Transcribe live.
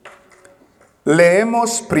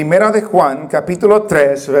Leemos Primera de Juan, capítulo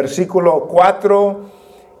 3, versículo 4,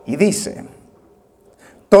 y dice: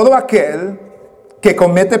 todo aquel que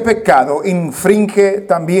comete pecado infringe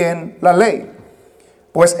también la ley,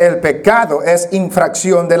 pues el pecado es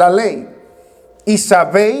infracción de la ley. Y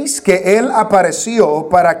sabéis que Él apareció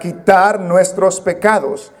para quitar nuestros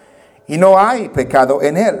pecados, y no hay pecado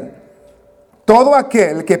en Él. Todo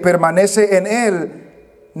aquel que permanece en Él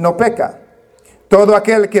no peca. Todo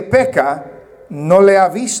aquel que peca no le ha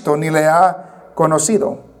visto ni le ha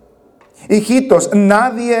conocido. Hijitos,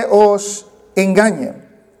 nadie os engañe.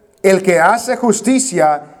 El que hace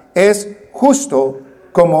justicia es justo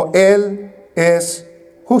como Él es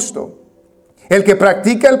justo. El que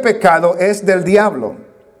practica el pecado es del diablo,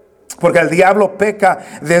 porque el diablo peca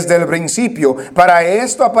desde el principio. Para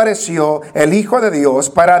esto apareció el Hijo de Dios,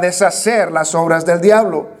 para deshacer las obras del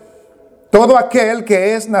diablo. Todo aquel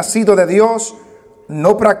que es nacido de Dios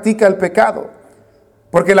no practica el pecado,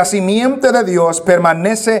 porque la simiente de Dios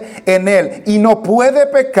permanece en él y no puede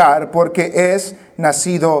pecar porque es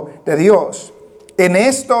nacido de Dios. En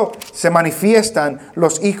esto se manifiestan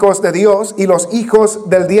los hijos de Dios y los hijos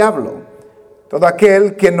del diablo. Todo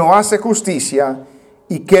aquel que no hace justicia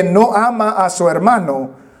y que no ama a su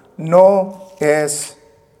hermano no es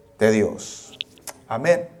de Dios.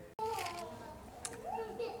 Amén.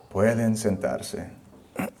 Pueden sentarse.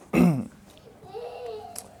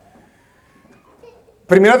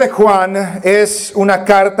 Primera de Juan es una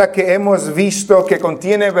carta que hemos visto que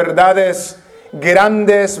contiene verdades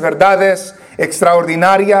grandes, verdades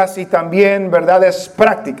extraordinarias y también verdades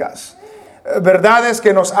prácticas. Verdades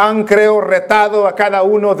que nos han, creo, retado a cada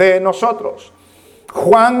uno de nosotros.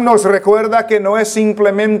 Juan nos recuerda que no es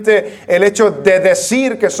simplemente el hecho de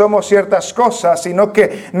decir que somos ciertas cosas, sino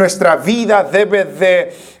que nuestra vida debe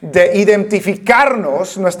de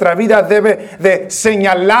identificarnos, nuestra vida debe de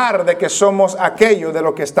señalar de que somos aquello de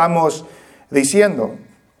lo que estamos diciendo.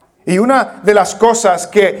 Y una de las cosas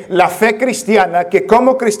que la fe cristiana, que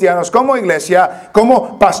como cristianos, como iglesia,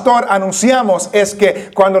 como pastor anunciamos, es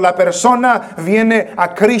que cuando la persona viene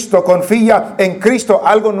a Cristo, confía en Cristo,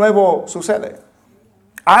 algo nuevo sucede.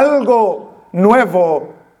 Algo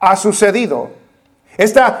nuevo ha sucedido.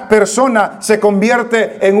 Esta persona se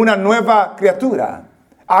convierte en una nueva criatura.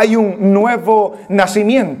 Hay un nuevo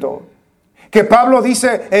nacimiento. Que Pablo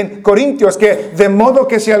dice en Corintios que de modo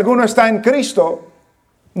que si alguno está en Cristo,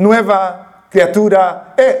 nueva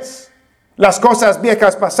criatura es. Las cosas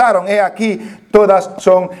viejas pasaron, he aquí, todas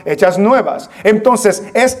son hechas nuevas. Entonces,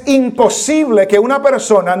 es imposible que una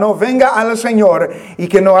persona no venga al Señor y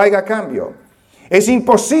que no haya cambio. Es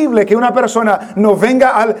imposible que una persona no venga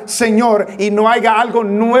al Señor y no haya algo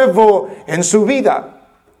nuevo en su vida.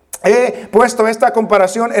 He puesto esta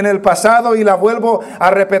comparación en el pasado y la vuelvo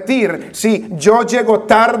a repetir. Si yo llego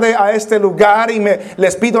tarde a este lugar y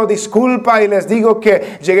les pido disculpa y les digo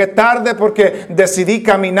que llegué tarde porque decidí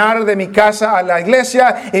caminar de mi casa a la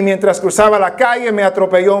iglesia y mientras cruzaba la calle me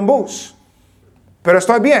atropelló un bus. Pero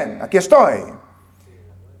estoy bien, aquí estoy.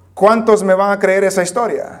 ¿Cuántos me van a creer esa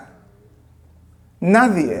historia?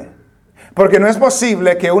 Nadie. Porque no es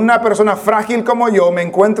posible que una persona frágil como yo me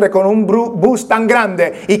encuentre con un bus tan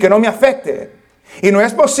grande y que no me afecte. Y no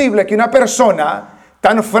es posible que una persona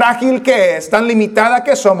tan frágil que es, tan limitada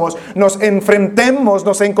que somos, nos enfrentemos,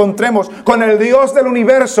 nos encontremos con el Dios del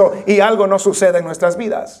universo y algo no sucede en nuestras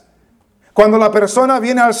vidas. Cuando la persona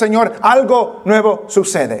viene al Señor, algo nuevo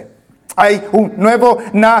sucede. Hay un nuevo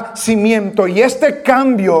nacimiento y este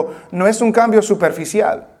cambio no es un cambio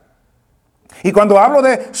superficial. Y cuando hablo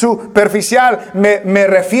de superficial, me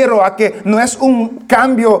refiero a que no es un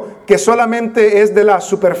cambio que solamente es de la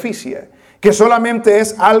superficie, que solamente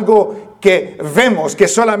es algo que vemos, que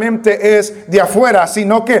solamente es de afuera,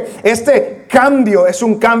 sino que este cambio es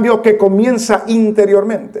un cambio que comienza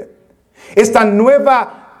interiormente. Esta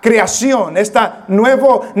nueva creación, este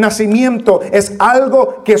nuevo nacimiento es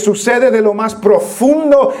algo que sucede de lo más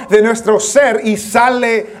profundo de nuestro ser y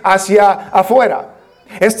sale hacia afuera.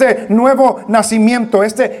 Este nuevo nacimiento,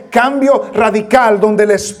 este cambio radical donde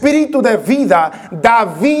el espíritu de vida da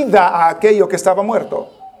vida a aquello que estaba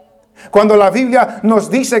muerto. Cuando la Biblia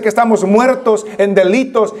nos dice que estamos muertos en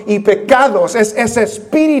delitos y pecados, es ese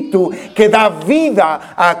espíritu que da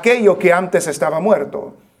vida a aquello que antes estaba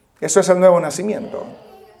muerto. Eso es el nuevo nacimiento.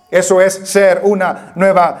 Eso es ser una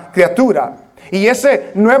nueva criatura. Y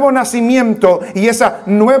ese nuevo nacimiento y esa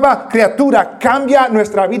nueva criatura cambia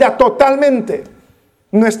nuestra vida totalmente.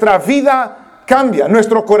 Nuestra vida cambia,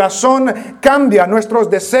 nuestro corazón cambia, nuestros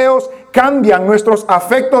deseos cambian, nuestros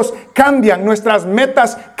afectos cambian, nuestras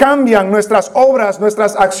metas cambian, nuestras obras,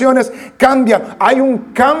 nuestras acciones cambian. Hay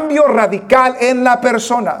un cambio radical en la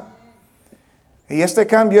persona. Y este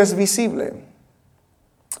cambio es visible.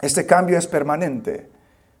 Este cambio es permanente.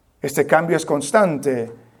 Este cambio es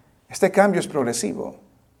constante. Este cambio es progresivo.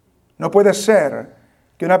 No puede ser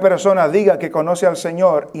que una persona diga que conoce al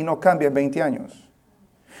Señor y no cambie en 20 años.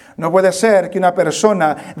 No puede ser que una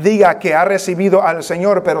persona diga que ha recibido al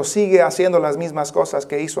Señor, pero sigue haciendo las mismas cosas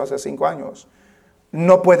que hizo hace 5 años.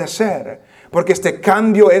 No puede ser, porque este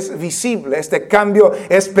cambio es visible, este cambio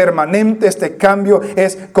es permanente, este cambio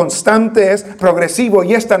es constante, es progresivo,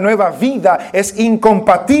 y esta nueva vida es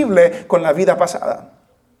incompatible con la vida pasada.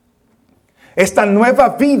 Esta nueva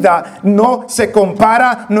vida no se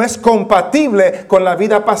compara, no es compatible con la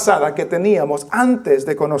vida pasada que teníamos antes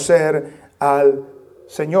de conocer al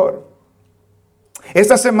Señor.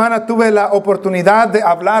 Esta semana tuve la oportunidad de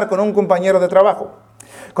hablar con un compañero de trabajo.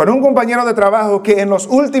 Con un compañero de trabajo que en los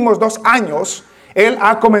últimos 2 años, él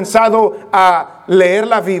ha comenzado a leer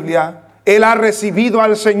la Biblia, él ha recibido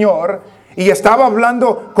al Señor, y estaba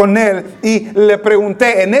hablando con él y le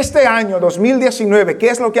pregunté, en este año 2019, ¿qué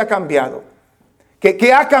es lo que ha cambiado?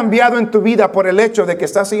 ¿Qué ha cambiado en tu vida por el hecho de que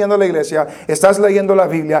estás siguiendo la iglesia, estás leyendo la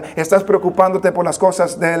Biblia, estás preocupándote por las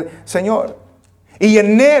cosas del Señor? Y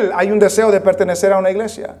en él hay un deseo de pertenecer a una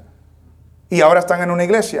iglesia. Y ahora están en una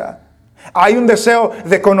iglesia. Hay un deseo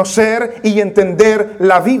de conocer y entender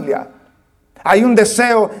la Biblia. Hay un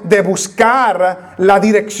deseo de buscar la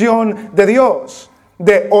dirección de Dios,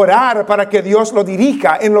 de orar para que Dios lo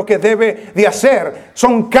dirija en lo que debe de hacer.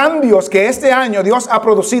 Son cambios que este año Dios ha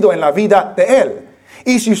producido en la vida de él.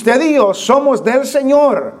 Y si usted y yo somos del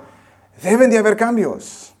Señor, deben de haber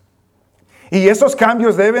cambios. Y esos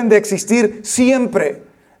cambios deben de existir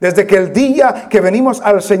siempre. Desde que el día que venimos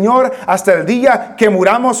al Señor hasta el día que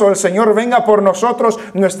muramos o el Señor venga por nosotros,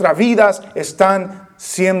 nuestras vidas están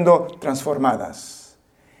siendo transformadas.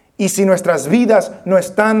 Y si nuestras vidas no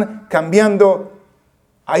están cambiando,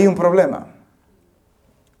 hay un problema.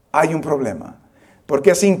 Hay un problema. Porque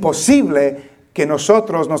es imposible que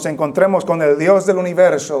nosotros nos encontremos con el Dios del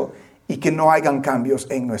universo y que no hayan cambios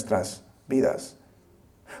en nuestras vidas.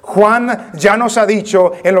 Juan ya nos ha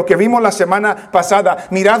dicho en lo que vimos la semana pasada,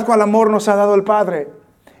 mirad cuál amor nos ha dado el Padre,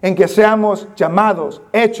 en que seamos llamados,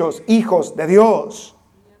 hechos hijos de Dios.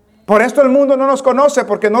 Por esto el mundo no nos conoce,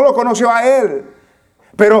 porque no lo conoció a Él.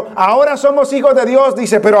 Pero ahora somos hijos de Dios,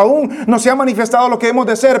 dice, pero aún no se ha manifestado lo que hemos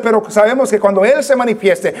de ser, pero sabemos que cuando Él se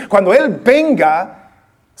manifieste, cuando Él venga,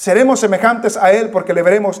 seremos semejantes a Él, porque le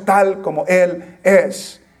veremos tal como Él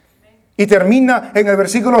es. Y termina en el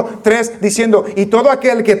versículo 3 diciendo, y todo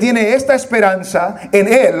aquel que tiene esta esperanza en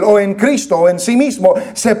Él o en Cristo o en sí mismo,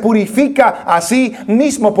 se purifica a sí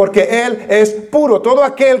mismo porque Él es puro. Todo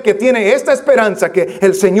aquel que tiene esta esperanza que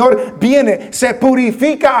el Señor viene, se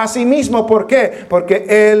purifica a sí mismo. ¿Por qué? Porque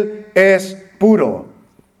Él es puro.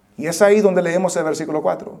 Y es ahí donde leemos el versículo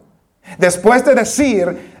 4. Después de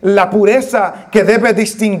decir la pureza que debe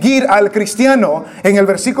distinguir al cristiano, en el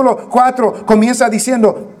versículo 4 comienza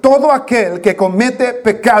diciendo, todo aquel que comete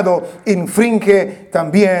pecado infringe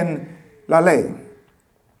también la ley.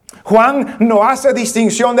 Juan no hace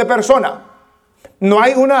distinción de persona. No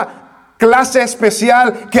hay una clase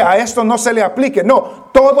especial que a esto no se le aplique. No,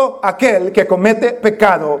 todo aquel que comete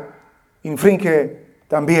pecado infringe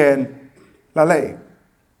también la ley.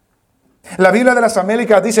 La Biblia de las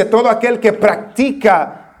Américas dice todo aquel que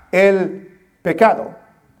practica el pecado.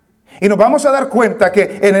 Y nos vamos a dar cuenta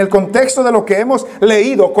que en el contexto de lo que hemos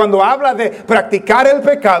leído, cuando habla de practicar el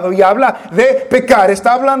pecado y habla de pecar,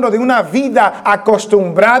 está hablando de una vida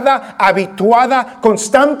acostumbrada, habituada,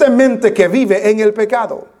 constantemente que vive en el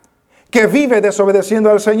pecado, que vive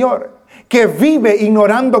desobedeciendo al Señor, que vive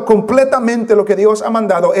ignorando completamente lo que Dios ha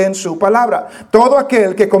mandado en su palabra. Todo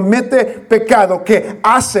aquel que comete pecado, que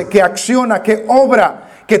hace, que acciona, que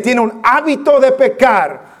obra, que tiene un hábito de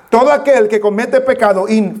pecar, todo aquel que comete pecado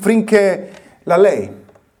infringe la ley.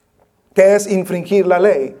 ¿Qué es infringir la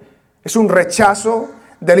ley? Es un rechazo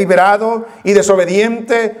deliberado y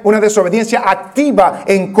desobediente, una desobediencia activa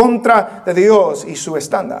en contra de Dios y su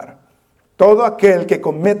estándar. Todo aquel que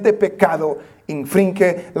comete pecado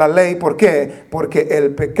infringe la ley. ¿Por qué? Porque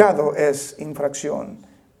el pecado es infracción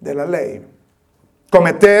de la ley.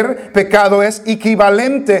 Cometer pecado es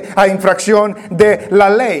equivalente a infracción de la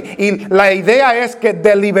ley. Y la idea es que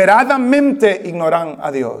deliberadamente ignoran a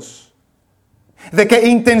Dios. De que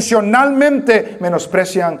intencionalmente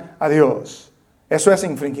menosprecian a Dios. Eso es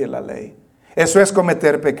infringir la ley. Eso es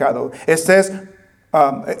cometer pecado. Ese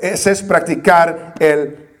es practicar el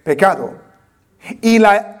pecado. Y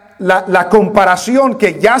la comparación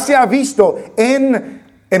que ya se ha visto en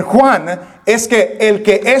Juan es que el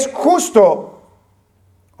que es justo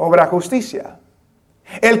obra justicia.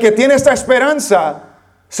 El que tiene esta esperanza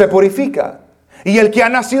se purifica. Y el que ha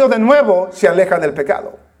nacido de nuevo se aleja del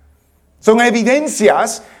pecado. Son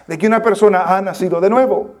evidencias de que una persona ha nacido de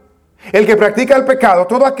nuevo. El que practica el pecado,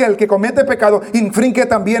 todo aquel que comete pecado, infringe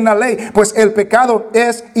también la ley, pues el pecado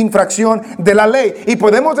es infracción de la ley. Y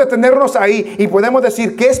podemos detenernos ahí y podemos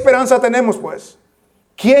decir, ¿qué esperanza tenemos pues?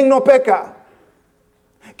 ¿Quién no peca?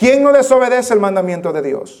 ¿Quién no desobedece el mandamiento de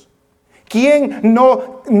Dios? ¿Quién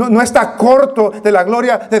no está corto de la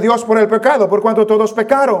gloria de Dios por el pecado? Por cuanto todos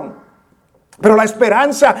pecaron. Pero la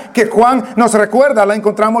esperanza que Juan nos recuerda la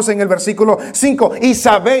encontramos en el versículo 5. Y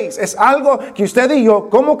sabéis, es algo que usted y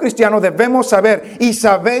yo como cristianos debemos saber. Y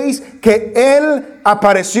sabéis que Él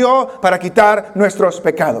apareció para quitar nuestros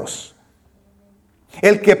pecados.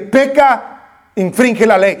 El que peca infringe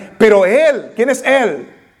la ley. Pero Él, ¿quién es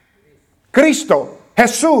Él? Cristo,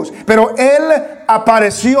 Jesús. Pero Él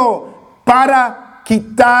apareció para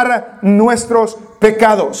quitar nuestros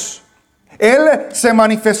pecados. Él se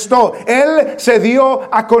manifestó, Él se dio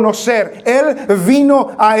a conocer, Él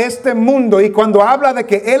vino a este mundo, y cuando habla de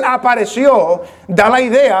que Él apareció, da la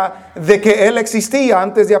idea de que Él existía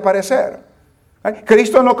antes de aparecer.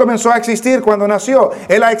 Cristo no comenzó a existir cuando nació,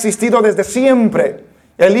 Él ha existido desde siempre.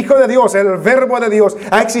 El Hijo de Dios, el Verbo de Dios,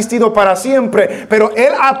 ha existido para siempre, pero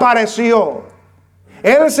Él apareció,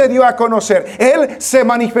 Él se dio a conocer, Él se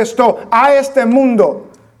manifestó a este mundo.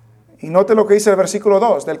 Y note lo que dice el versículo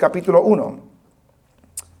 2 del capítulo 1.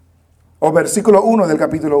 O versículo 1 del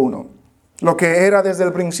capítulo 1. Lo que era desde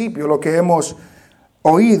el principio, lo que hemos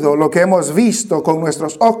oído, lo que hemos visto con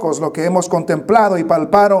nuestros ojos, lo que hemos contemplado y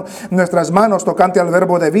palparon nuestras manos tocante al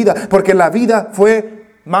verbo de vida. Porque la vida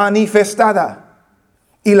fue manifestada.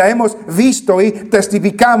 Y la hemos visto y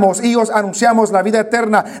testificamos y os anunciamos la vida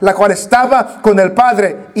eterna, la cual estaba con el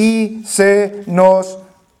Padre y se nos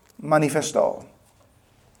manifestó.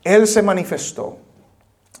 Él se manifestó.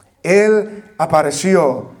 Él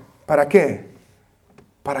apareció. ¿Para qué?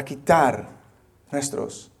 Para quitar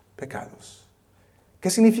nuestros pecados. ¿Qué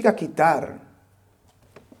significa quitar?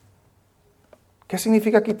 ¿Qué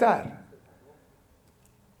significa quitar?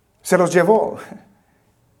 Se los llevó.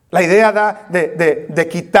 La idea de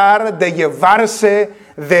quitar, de llevarse,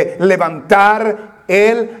 de levantar.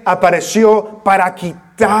 Él apareció para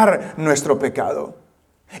quitar nuestro pecado.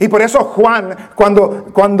 Y por eso Juan,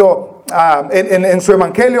 cuando en su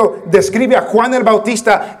evangelio describe a Juan el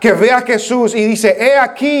Bautista que ve a Jesús y dice, he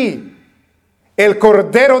aquí el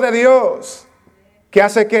Cordero de Dios, que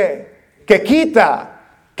hace ¿qué? Que quita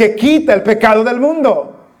el pecado del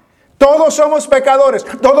mundo. Todos somos pecadores,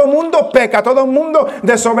 todo mundo peca, todo mundo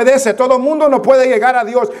desobedece, todo mundo no puede llegar a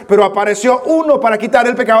Dios, pero apareció uno para quitar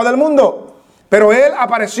el pecado del mundo. Pero Él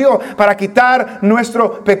apareció para quitar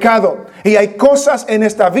nuestro pecado. Y hay cosas en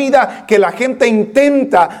esta vida que la gente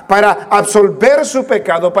intenta para absolver su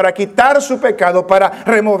pecado, para quitar su pecado, para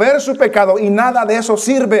remover su pecado. Y nada de eso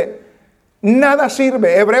sirve. Nada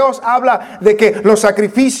sirve. Hebreos habla de que los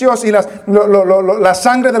sacrificios y la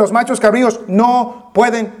sangre de los machos cabríos no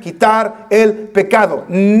pueden quitar el pecado.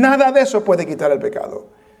 Nada de eso puede quitar el pecado.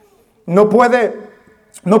 No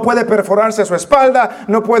puede perforarse su espalda,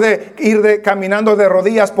 no puede ir caminando de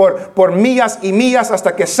rodillas por millas y millas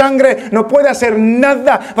hasta que sangre, no puede hacer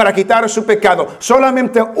nada para quitar su pecado.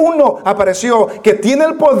 Solamente uno apareció que tiene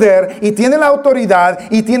el poder y tiene la autoridad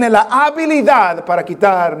y tiene la habilidad para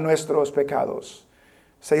quitar nuestros pecados.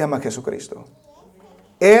 Se llama Jesucristo.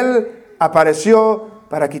 Él apareció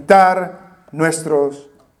para quitar nuestros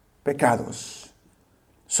pecados.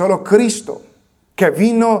 Solo Cristo, que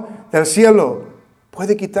vino del cielo,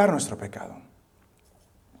 puede quitar nuestro pecado.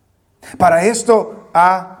 Para esto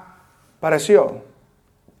apareció.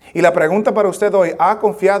 Y la pregunta para usted hoy, ¿ha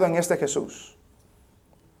confiado en este Jesús?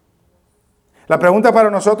 La pregunta para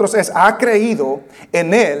nosotros es, ¿ha creído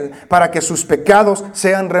en Él para que sus pecados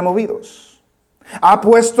sean removidos? ¿Ha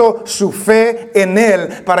puesto su fe en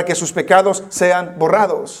Él para que sus pecados sean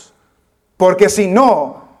borrados? Porque si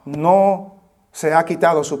no, no se ha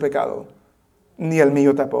quitado su pecado, ni el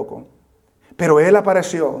mío tampoco. Pero Él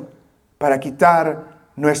apareció para quitar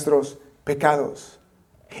nuestros pecados.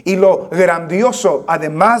 Y lo grandioso,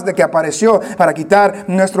 además de que apareció para quitar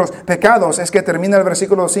nuestros pecados, es que termina el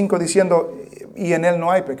versículo 5 diciendo, y en Él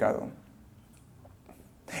no hay pecado.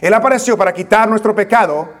 Él apareció para quitar nuestro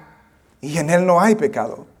pecado, y en Él no hay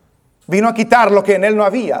pecado. Vino a quitar lo que en Él no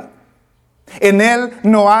había. En Él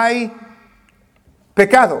no hay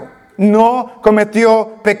pecado. No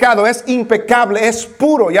cometió pecado, es impecable, es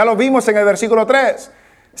puro. Ya lo vimos en el versículo 3.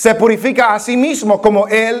 Se purifica a sí mismo como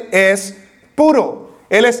Él es puro.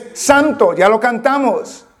 Él es santo, ya lo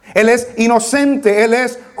cantamos. Él es inocente, Él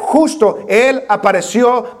es justo. Él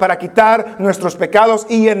apareció para quitar nuestros pecados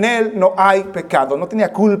y en Él no hay pecado. No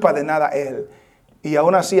tenía culpa de nada Él. y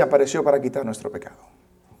aún así apareció para quitar nuestro pecado.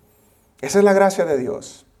 Esa es la gracia de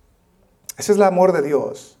Dios. Ese es el amor de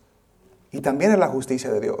Dios. Y también es la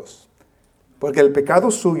justicia de Dios. Porque el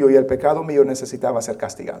pecado suyo y el pecado mío necesitaba ser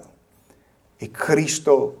castigado. Y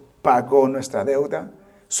Cristo pagó nuestra deuda,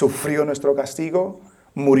 sufrió nuestro castigo,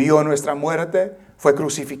 murió nuestra muerte, fue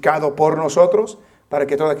crucificado por nosotros, para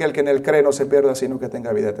que todo aquel que en Él cree no se pierda, sino que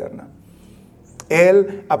tenga vida eterna.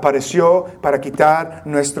 Él apareció para quitar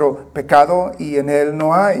nuestro pecado y en Él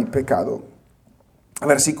no hay pecado.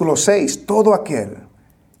 Versículo 6, todo aquel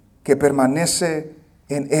que permanece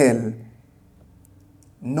en Él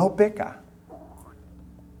no peca.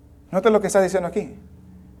 Note lo que está diciendo aquí.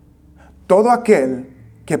 Todo aquel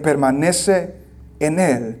que permanece en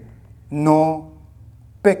Él no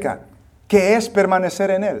peca. ¿Qué es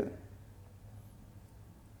permanecer en Él?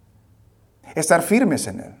 Estar firmes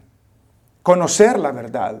en Él. Conocer la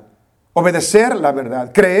verdad. Obedecer la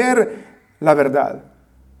verdad. Creer la verdad.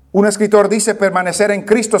 Un escritor dice: permanecer en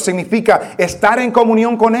Cristo significa estar en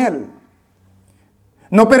comunión con Él.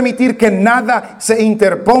 No permitir que nada se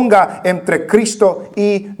interponga entre Cristo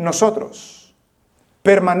y nosotros.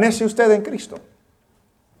 ¿Permanece usted en Cristo?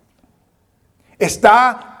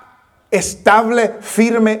 ¿Está estable,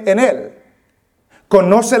 firme en Él?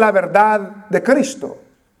 ¿Conoce la verdad de Cristo?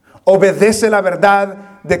 ¿Obedece la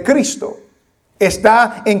verdad de Cristo?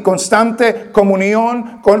 ¿Está en constante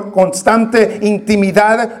comunión, con constante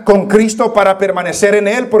intimidad con Cristo para permanecer en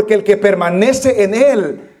Él? Porque el que permanece en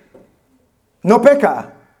Él no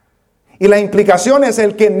peca. Y la implicación es: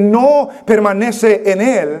 el que no permanece en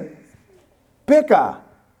Él, peca.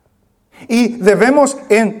 Y debemos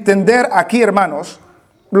entender aquí, hermanos,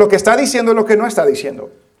 lo que está diciendo y lo que no está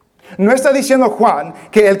diciendo. No está diciendo Juan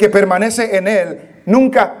que el que permanece en Él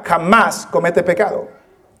nunca, jamás comete pecado.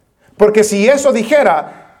 Porque si eso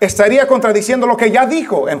dijera, estaría contradiciendo lo que ya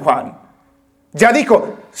dijo en Juan. Ya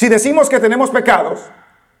dijo: si decimos que tenemos pecados,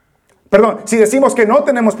 si decimos que no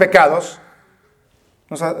tenemos pecados,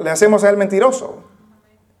 le hacemos a Él mentiroso.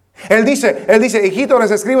 Él dice, hijitos,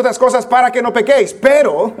 les escribo estas cosas para que no pequéis.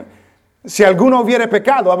 Pero si alguno hubiere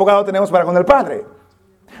pecado, abogado tenemos para con el Padre.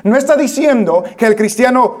 No está diciendo que el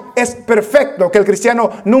cristiano es perfecto, que el cristiano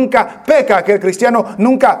nunca peca, que el cristiano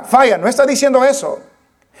nunca falla. No está diciendo eso.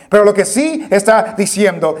 Pero lo que sí está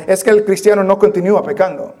diciendo es que el cristiano no continúa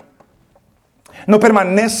pecando. No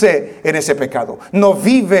permanece en ese pecado. No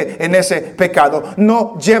vive en ese pecado.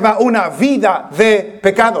 No lleva una vida de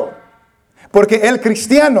pecado. Porque el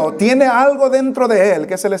cristiano tiene algo dentro de él,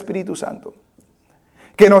 que es el Espíritu Santo,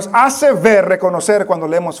 que nos hace ver, reconocer cuando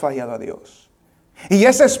le hemos fallado a Dios. Y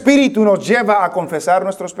ese Espíritu nos lleva a confesar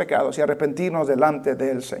nuestros pecados y arrepentirnos delante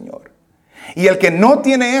del Señor. Y el que no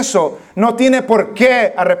tiene eso, no tiene por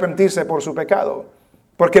qué arrepentirse por su pecado.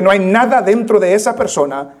 Porque no hay nada dentro de esa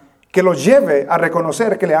persona que lo lleve a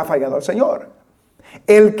reconocer que le ha fallado al Señor.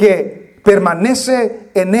 El que permanece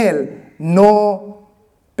en Él no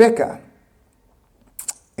peca.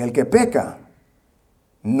 El que peca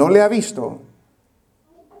no le ha visto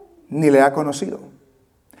ni le ha conocido.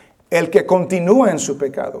 El que continúa en su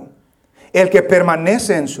pecado, el que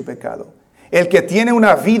permanece en su pecado, el que tiene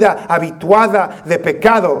una vida habituada de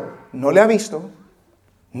pecado, no le ha visto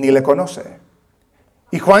ni le conoce.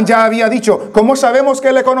 Y Juan ya había dicho: ¿cómo sabemos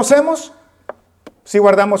que le conocemos? Si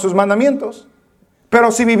guardamos sus mandamientos.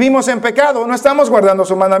 Pero si vivimos en pecado, no estamos guardando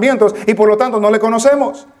sus mandamientos y por lo tanto no le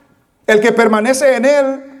conocemos. El que permanece en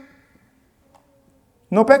Él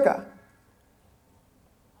no peca.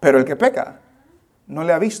 Pero el que peca no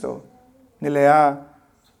le ha visto ni le ha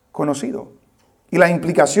conocido. Y la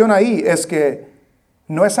implicación ahí es que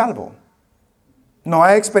no es salvo. No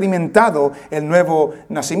ha experimentado el nuevo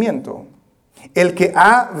nacimiento. El que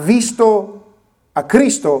ha visto a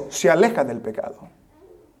Cristo se aleja del pecado.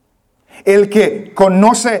 El que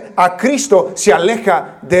conoce a Cristo se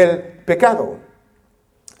aleja del pecado.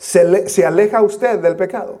 Se aleja usted del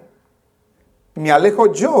pecado. ¿Me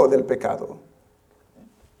alejo yo del pecado?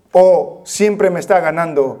 ¿O siempre me está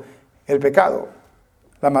ganando el pecado,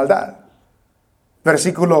 la maldad?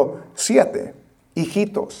 Versículo 7.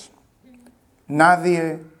 Hijitos,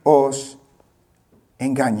 nadie os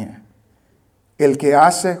engañe. El que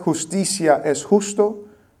hace justicia es justo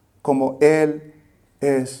como Él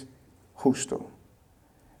es justo.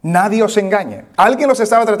 Nadie os engañe. Alguien los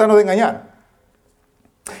estaba tratando de engañar.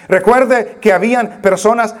 Recuerde que habían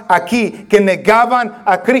personas aquí que negaban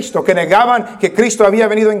a Cristo, que negaban que Cristo había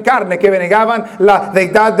venido en carne, que negaban la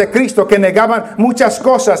deidad de Cristo, que negaban muchas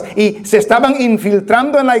cosas y se estaban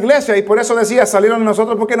infiltrando en la iglesia, y por eso decía: salieron de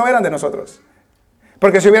nosotros porque no eran de nosotros.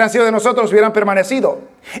 Porque si hubieran sido de nosotros, hubieran permanecido.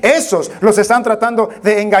 Esos los están tratando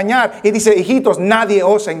de engañar. Y dice: hijitos, nadie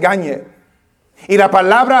os engañe. Y la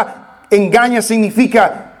palabra engaña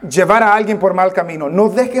significa llevar a alguien por mal camino. No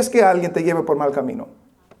dejes que alguien te lleve por mal camino.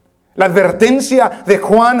 La advertencia de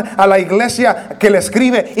Juan a la iglesia que le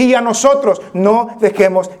escribe y a nosotros, no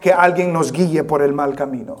dejemos que alguien nos guíe por el mal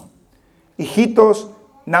camino. Hijitos,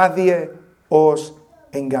 nadie os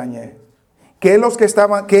engañe. ¿Qué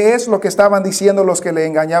es lo que estaban diciendo los que le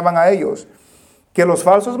engañaban a ellos? Que los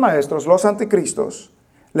falsos maestros, los anticristos,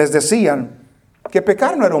 les decían que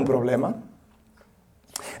pecar no era un problema.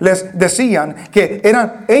 Les decían que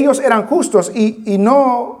ellos eran justos y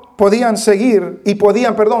no podían seguir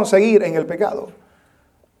en el pecado.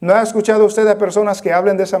 ¿No ha escuchado usted a personas que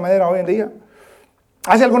hablen de esa manera hoy en día?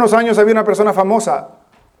 Hace algunos años había una persona famosa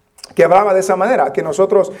que hablaba de esa manera, que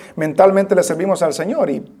nosotros mentalmente le servimos al Señor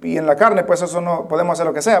y en la carne pues eso no podemos hacer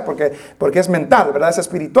lo que sea porque es mental, ¿verdad? Es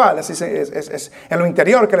espiritual, es en lo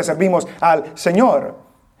interior que le servimos al Señor.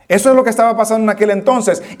 Eso es lo que estaba pasando en aquel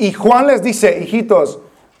entonces. Y Juan les dice, hijitos,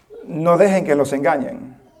 no dejen que los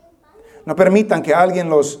engañen. No permitan que alguien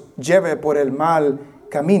los lleve por el mal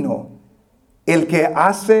camino. El que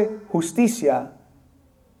hace justicia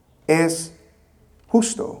es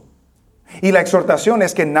justo. Y la exhortación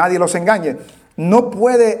es que nadie los engañe. No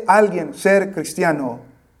puede alguien ser cristiano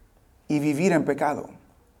y vivir en pecado.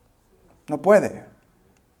 No puede.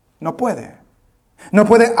 No puede. No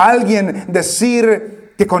puede alguien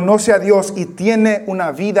decir que conoce a Dios y tiene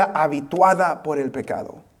una vida habituada por el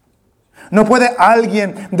pecado. No puede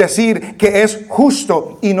alguien decir que es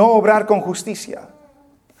justo y no obrar con justicia.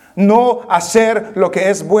 No hacer lo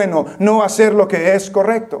que es bueno, no hacer lo que es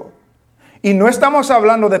correcto. Y no estamos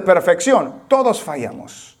hablando de perfección. Todos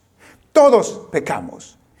fallamos. Todos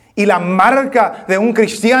pecamos. Y la marca de un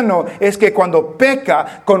cristiano es que cuando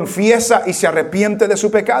peca, confiesa y se arrepiente de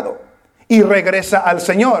su pecado. Y regresa al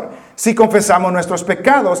Señor. Si confesamos nuestros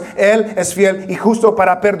pecados, Él es fiel y justo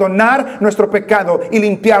para perdonar nuestro pecado y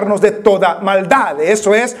limpiarnos de toda maldad.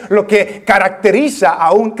 Eso es lo que caracteriza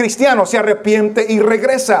a un cristiano. Se arrepiente y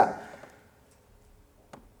regresa.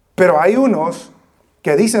 Pero hay unos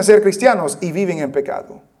que dicen ser cristianos y viven en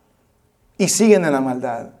pecado. Y siguen en la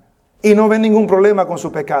maldad. Y no ven ningún problema con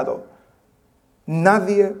su pecado.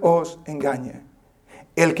 Nadie os engañe.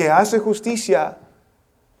 El que hace justicia,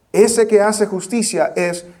 ese que hace justicia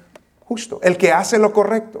es justo. El que hace lo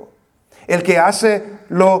correcto. El que hace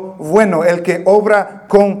lo bueno. El que obra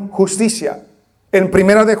con justicia. En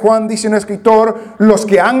 1 de Juan dice un escritor, los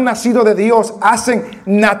que han nacido de Dios hacen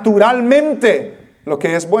naturalmente lo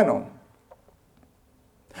que es bueno.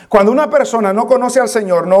 Cuando una persona no conoce al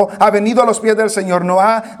Señor, no ha venido a los pies del Señor, no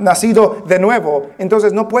ha nacido de nuevo,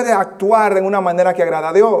 entonces no puede actuar de una manera que agrada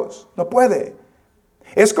a Dios. No puede.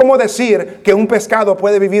 Es como decir que un pescado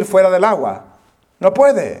puede vivir fuera del agua. No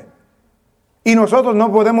puede. Y nosotros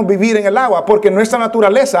no podemos vivir en el agua porque nuestra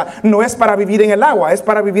naturaleza no es para vivir en el agua, es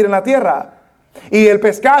para vivir en la tierra. Y el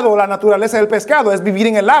pescado, la naturaleza del pescado es vivir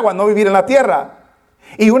en el agua, no vivir en la tierra.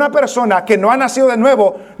 Y una persona que no ha nacido de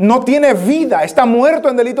nuevo no tiene vida, está muerto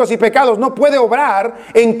en delitos y pecados, no puede obrar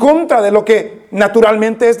en contra de lo que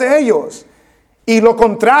naturalmente es de ellos. Y lo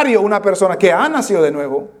contrario, una persona que ha nacido de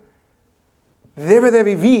nuevo debe de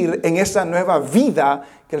vivir en esa nueva vida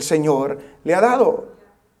que el Señor le ha dado.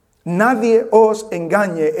 Nadie os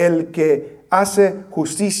engañe, el que hace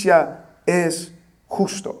justicia es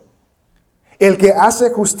justo. El que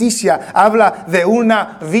hace justicia habla de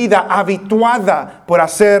una vida habituada por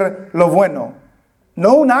hacer lo bueno.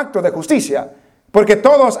 No un acto de justicia, porque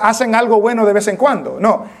todos hacen algo bueno de vez en cuando.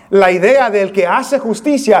 No, la idea del que hace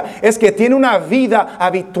justicia es que tiene una vida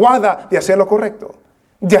habituada de hacer lo correcto,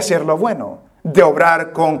 de hacer lo bueno, de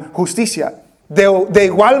obrar con justicia. De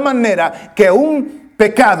igual manera que un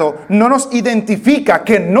pecado no nos identifica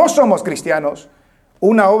que no somos cristianos,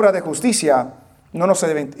 una obra de justicia no nos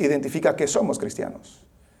identifica que somos cristianos.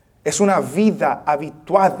 Es una vida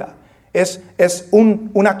habituada. Es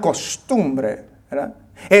una costumbre, ¿verdad?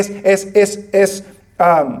 Es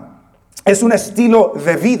un estilo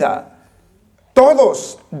de vida.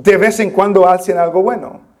 Todos de vez en cuando hacen algo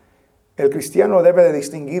bueno. El cristiano debe de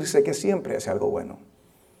distinguirse que siempre hace algo bueno.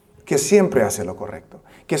 Que siempre hace lo correcto.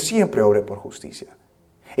 Que siempre obre por justicia.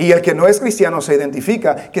 Y el que no es cristiano se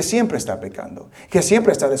identifica que siempre está pecando, que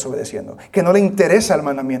siempre está desobedeciendo, que no le interesa el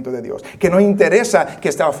mandamiento de Dios, que no le interesa que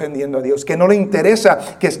está ofendiendo a Dios, que no le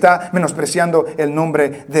interesa que está menospreciando el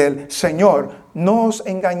nombre del Señor. No os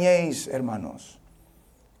engañéis, hermanos.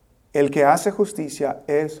 El que hace justicia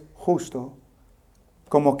es justo.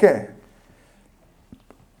 ¿Cómo qué?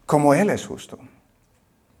 Como Él es justo.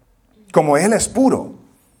 Como Él es puro.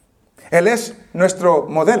 Él es nuestro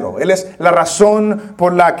modelo. Él es la razón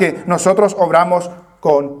por la que nosotros obramos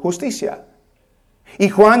con justicia. Y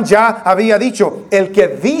Juan ya había dicho, el que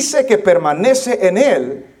dice que permanece en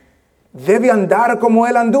Él, debe andar como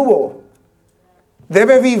Él anduvo.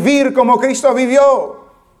 Debe vivir como Cristo vivió.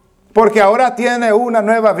 Porque ahora tiene una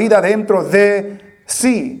nueva vida dentro de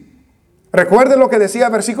sí. Recuerde lo que decía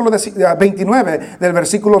el versículo 29 del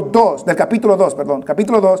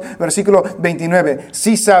capítulo 2, versículo 29.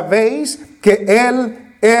 Si sabéis que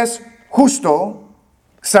Él es justo,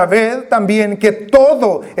 sabed también que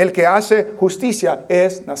todo el que hace justicia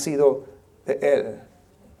es nacido de Él.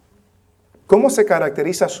 ¿Cómo se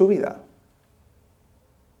caracteriza su vida?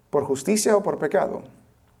 ¿Por justicia o por pecado?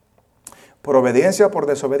 ¿Por obediencia o por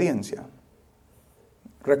desobediencia?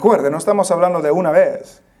 Recuerde, no estamos hablando de una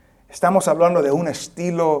vez. Estamos hablando de un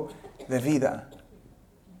estilo de vida.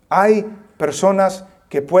 Hay personas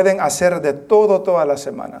que pueden hacer de todo toda la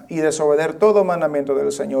semana y desobedecer todo mandamiento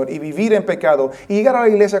del Señor y vivir en pecado y llegar a la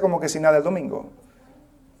iglesia como que sin nada el domingo.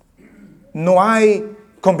 No hay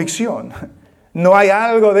convicción. No hay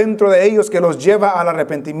algo dentro de ellos que los lleva al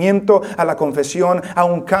arrepentimiento, a la confesión, a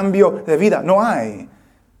un cambio de vida. No hay.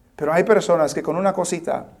 Pero hay personas que con una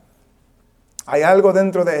cosita, hay algo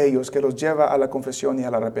dentro de ellos que los lleva a la confesión y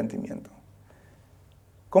al arrepentimiento.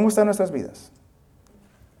 ¿Cómo están nuestras vidas?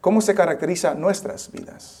 ¿Cómo se caracterizan nuestras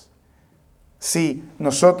vidas? Si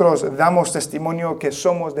nosotros damos testimonio que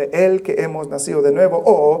somos de Él, que hemos nacido de nuevo,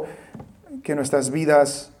 o que nuestras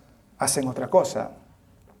vidas hacen otra cosa.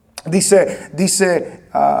 Dice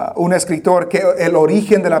un escritor que el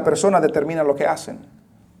origen de la persona determina lo que hacen.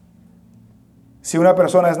 Si una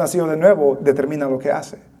persona es nacido de nuevo, determina lo que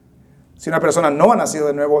hace. Si una persona no ha nacido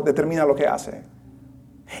de nuevo, determina lo que hace.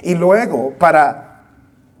 Y luego, para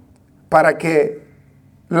que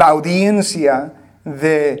la audiencia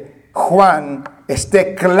de Juan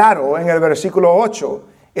esté claro en el versículo 8,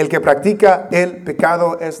 el que practica el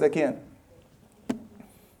pecado es ¿de quién?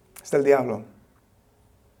 Es del diablo.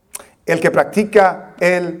 El que practica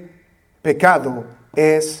el pecado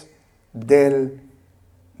es del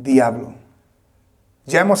diablo.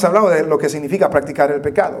 Ya hemos hablado de lo que significa practicar el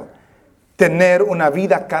pecado. Tener una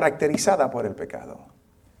vida caracterizada por el pecado.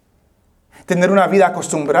 Tener una vida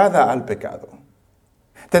acostumbrada al pecado.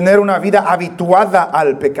 Tener una vida habituada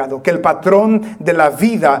al pecado. Que el patrón de la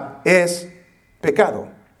vida es pecado.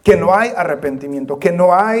 Que no hay arrepentimiento, que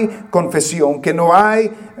no hay confesión, que no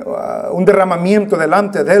hay un derramamiento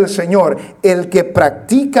delante del Señor. El que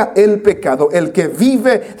practica el pecado, el que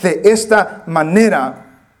vive de esta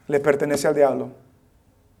manera, le pertenece al diablo.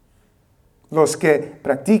 Los que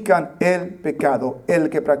practican el pecado, el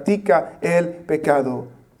que practica el pecado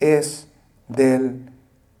es del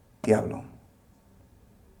diablo.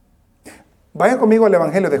 Vaya conmigo al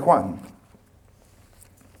Evangelio de Juan.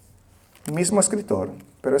 Mismo escritor,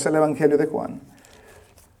 pero es el Evangelio de Juan.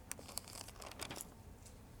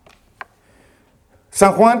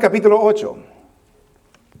 San Juan capítulo 8.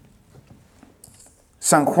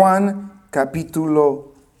 San Juan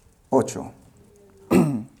capítulo 8.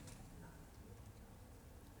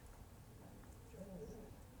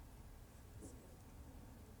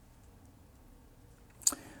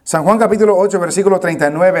 San Juan capítulo 8, versículo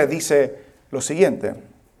 39 dice lo siguiente.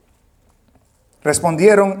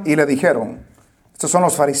 Respondieron y le dijeron, estos son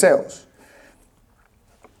los fariseos,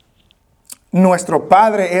 nuestro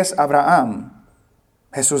padre es Abraham.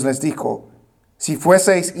 Jesús les dijo, si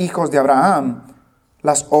fueseis hijos de Abraham,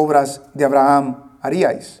 las obras de Abraham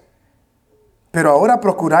haríais. Pero ahora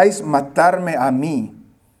procuráis matarme a mí,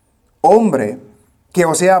 hombre, que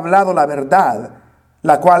os he hablado la verdad,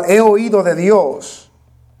 la cual he oído de Dios.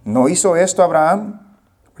 ¿No hizo esto Abraham?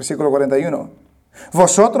 Versículo 41.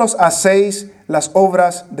 Vosotros hacéis las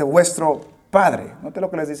obras de vuestro padre. Note lo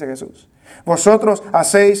que les dice Jesús. Vosotros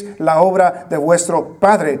hacéis la obra de vuestro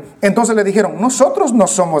padre. Entonces le dijeron, nosotros no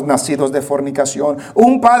somos nacidos de fornicación.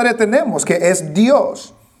 Un padre tenemos que es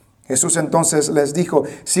Dios. Jesús entonces les dijo,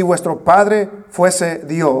 si vuestro padre fuese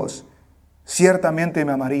Dios, ciertamente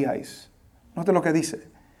me amaríais. Note lo que dice.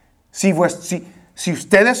 Si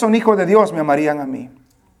ustedes son hijos de Dios, me amarían a mí.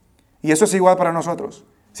 Y eso es igual para nosotros.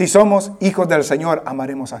 Si somos hijos del Señor,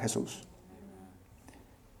 amaremos a Jesús.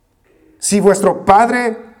 Si vuestro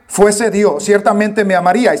Padre fuese Dios, ciertamente me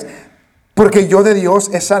amaríais. Porque yo de Dios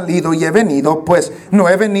he salido y he venido, pues no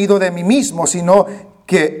he venido de mí mismo, sino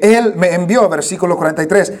que Él me envió. Versículo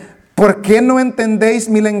 43. ¿Por qué no entendéis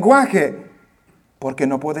mi lenguaje? Porque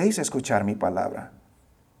no podéis escuchar mi palabra.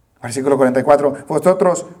 Versículo 44.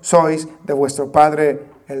 Vosotros sois de vuestro padre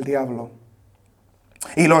el diablo.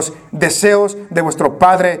 Y los deseos de vuestro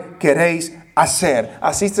padre queréis hacer.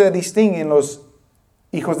 Así se distinguen los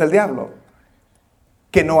hijos del diablo,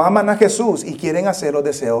 que no aman a Jesús y quieren hacer los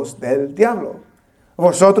deseos del diablo.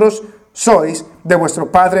 Vosotros sois de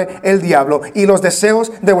vuestro padre el diablo, y los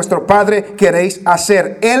deseos de vuestro padre queréis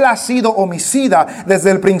hacer. Él ha sido homicida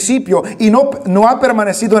desde el principio y no ha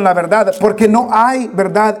permanecido en la verdad, porque no hay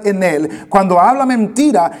verdad en él. Cuando habla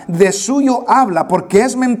mentira, de suyo habla, porque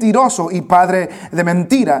es mentiroso y padre de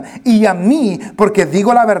mentira. Y a mí, porque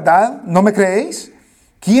digo la verdad, ¿no me creéis?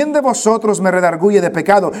 ¿Quién de vosotros me redarguye de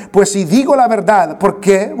pecado? Pues si digo la verdad, ¿por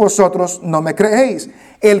qué vosotros no me creéis?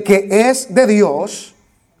 El que es de Dios,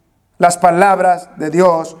 las palabras de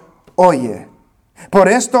Dios oye. Por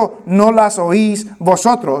esto no las oís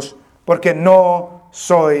vosotros, porque no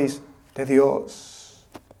sois de Dios.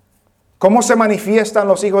 ¿Cómo se manifiestan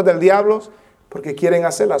los hijos del diablo? Porque quieren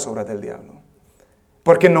hacer las obras del diablo.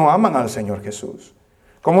 Porque no aman al Señor Jesús.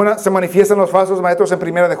 ¿Cómo se manifiestan los falsos maestros en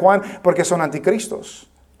 1 de Juan? Porque son anticristos.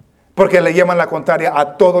 Porque le llevan la contraria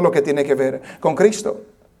a todo lo que tiene que ver con Cristo.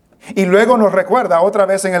 Y luego nos recuerda otra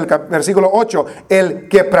vez en el versículo 8, el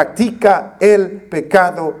que practica el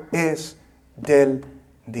pecado es del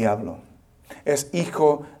diablo. Es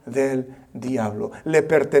hijo del diablo. Le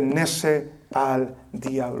pertenece al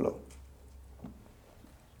diablo.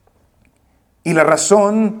 Y la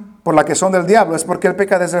razón por la que son del diablo es porque él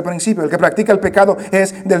peca desde el principio. El que practica el pecado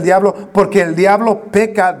es del diablo porque el diablo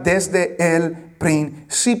peca desde el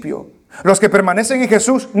principio. Los que permanecen en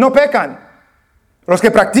Jesús no pecan. Los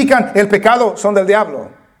que practican el pecado son del diablo.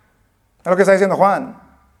 Es lo que está diciendo Juan.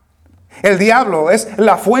 El diablo es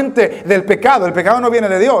la fuente del pecado. El pecado no viene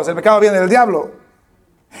de Dios, el pecado viene del diablo.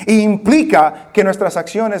 Y implica que nuestras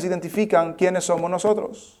acciones identifican quiénes somos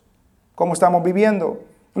nosotros, cómo estamos viviendo,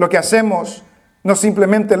 lo que hacemos. No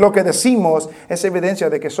simplemente lo que decimos es evidencia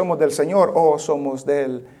de que somos del Señor o somos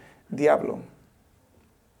del diablo.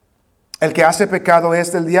 El que hace pecado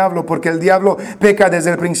es del diablo porque el diablo peca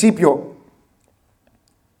desde el principio.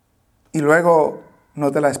 Y luego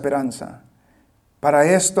nota la esperanza. Para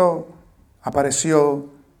esto apareció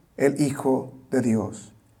el Hijo de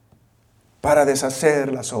Dios, para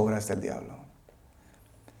deshacer las obras del diablo.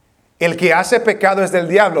 El que hace pecado es del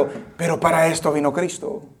diablo, pero para esto vino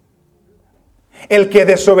Cristo. El que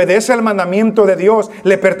desobedece el mandamiento de Dios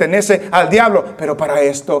le pertenece al diablo, pero para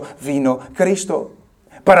esto vino Cristo.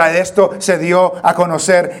 Para esto se dio a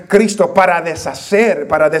conocer Cristo, para deshacer,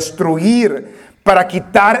 para destruir, para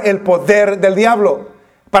quitar el poder del diablo,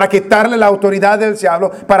 para quitarle la autoridad del diablo.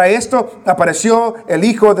 Para esto apareció el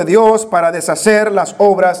Hijo de Dios, para deshacer las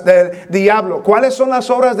obras del diablo. ¿Cuáles son las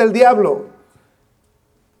obras del diablo?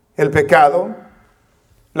 El pecado,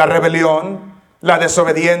 la rebelión, la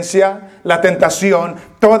desobediencia, la tentación.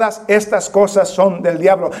 Todas estas cosas son del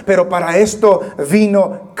diablo. Pero para esto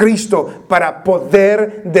vino Cristo, para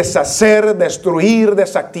poder deshacer, destruir,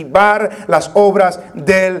 desactivar las obras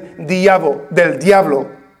del diablo.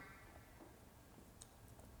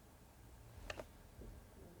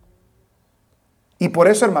 Y por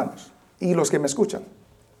eso, hermanos, y los que me escuchan,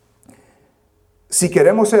 si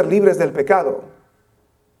queremos ser libres del pecado,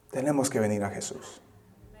 tenemos que venir a Jesús.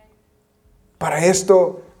 Para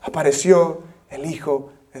esto apareció el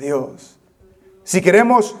Hijo de Dios. Si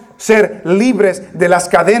queremos ser libres de las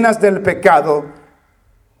cadenas del pecado,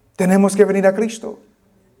 tenemos que venir a Cristo.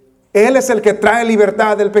 Él es el que trae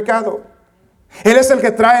libertad del pecado. Él es el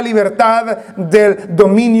que trae libertad del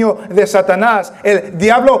dominio de Satanás. El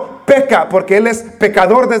diablo peca porque él es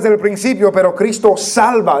pecador desde el principio, pero Cristo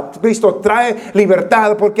salva. Cristo trae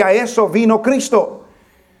libertad porque a eso vino Cristo.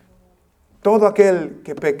 Todo aquel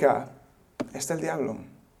que peca es del diablo.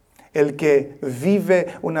 El que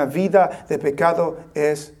vive una vida de pecado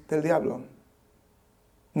es del diablo.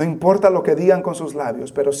 No importa lo que digan con sus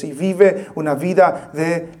labios, pero si vive una vida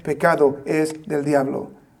de pecado es del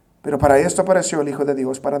diablo. Pero para esto apareció el Hijo de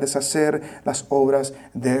Dios, para deshacer las obras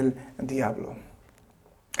del diablo.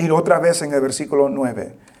 Y otra vez en el versículo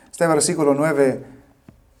 9. Este versículo 9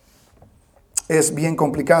 es bien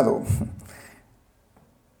complicado.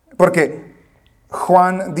 Porque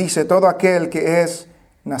Juan dice, todo aquel que es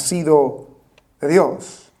nacido de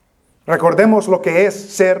Dios. Recordemos lo que es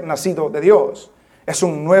ser nacido de Dios. Es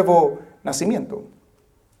un nuevo nacimiento.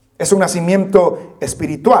 Es un nacimiento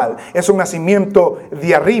espiritual. Es un nacimiento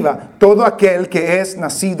de arriba. Todo aquel que es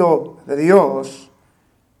nacido de Dios,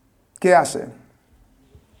 ¿qué hace?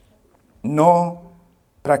 No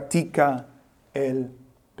practica el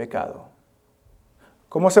pecado.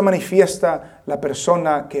 ¿Cómo se manifiesta la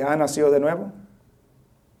persona que ha nacido de nuevo?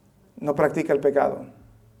 No practica el pecado.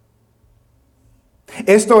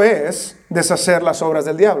 Esto es deshacer las obras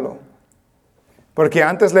del diablo. Porque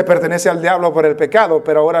antes le pertenece al diablo por el pecado,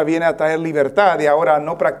 pero ahora viene a traer libertad y ahora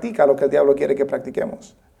no practica lo que el diablo quiere que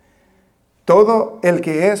practiquemos. Todo el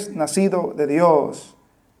que es nacido de Dios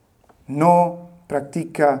no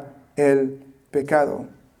practica el pecado.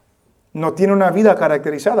 No tiene una vida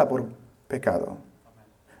caracterizada por pecado.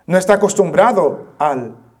 No está acostumbrado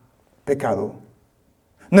al pecado.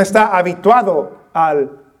 No está habituado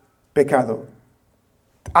al pecado.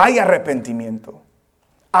 Hay arrepentimiento.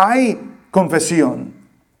 Hay confesión.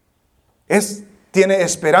 Tiene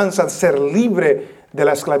esperanza de ser libre de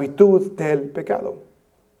la esclavitud del pecado.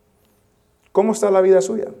 ¿Cómo está la vida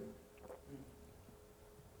suya?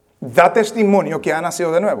 Da testimonio que ha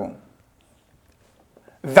nacido de nuevo.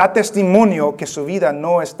 Da testimonio que su vida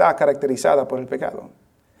no está caracterizada por el pecado.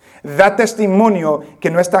 Da testimonio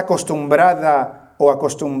que no está acostumbrada o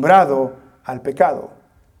acostumbrado al pecado.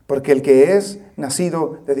 Porque el que es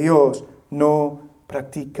nacido de Dios no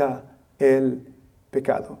practica el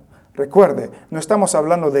pecado. Recuerde, no estamos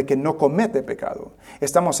hablando de que no comete pecado.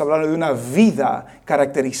 Estamos hablando de una vida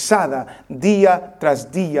caracterizada día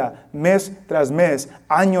tras día, mes tras mes,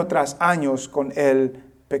 año tras año con el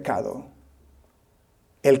pecado.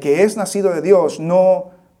 El que es nacido de Dios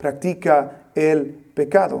no practica el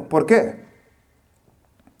pecado. ¿Por qué?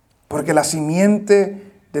 Porque la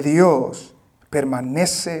simiente de Dios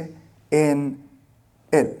permanece en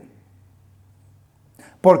él.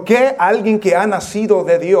 ¿Por qué alguien que ha nacido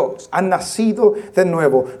de Dios, ha nacido de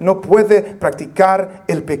nuevo, no puede practicar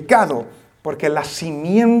el pecado? Porque la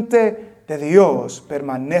simiente de Dios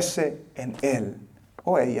permanece en él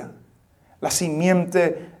o ella. La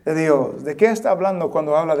simiente de Dios. ¿De qué está hablando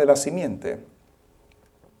cuando habla de la simiente?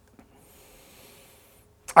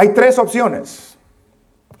 Hay tres opciones.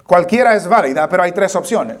 Cualquiera es válida, pero hay tres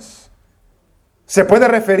opciones. Se puede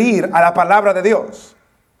referir a la palabra de Dios.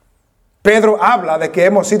 Pedro habla de que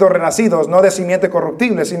hemos sido renacidos no de simiente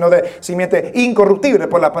corruptible, sino de simiente incorruptible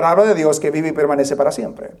por la palabra de Dios que vive y permanece para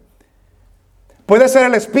siempre. Puede ser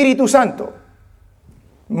el Espíritu Santo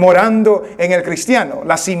morando en el cristiano.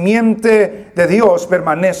 La simiente de Dios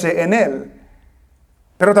permanece en él.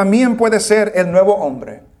 Pero también puede ser el nuevo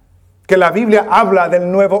hombre, que la Biblia habla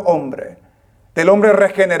del nuevo hombre, del hombre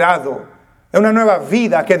regenerado, de una nueva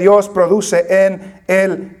vida que Dios produce en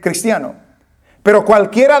el cristiano. Pero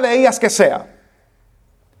cualquiera de ellas que sea,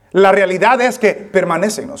 la realidad es que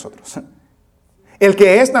permanece en nosotros. El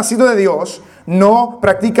que es nacido de Dios no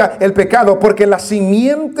practica el pecado porque la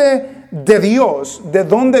simiente de Dios, ¿de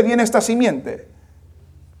dónde viene esta simiente?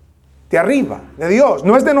 De arriba, de Dios,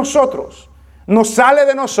 no es de nosotros. No sale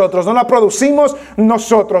de nosotros, no la producimos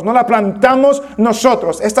nosotros, no la plantamos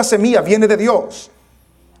nosotros. Esta semilla viene de Dios.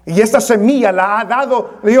 Y esta semilla la ha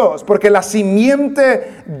dado Dios porque la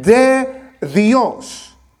simiente de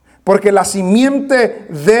Dios, porque la simiente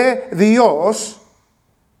de Dios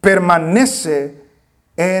permanece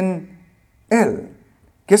en él.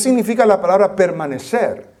 ¿Qué significa la palabra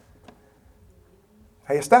permanecer?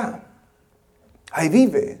 Ahí está. Ahí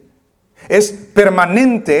vive. Es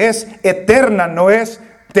permanente, es eterna, no es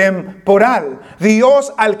temporal.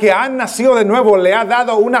 Dios al que ha nacido de nuevo le ha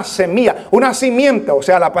dado una semilla, una simiente, o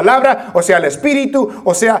sea, la palabra, o sea, el Espíritu,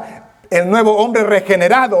 o sea, el nuevo hombre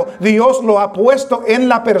regenerado. Dios lo ha puesto en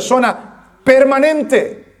la persona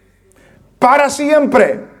permanente, para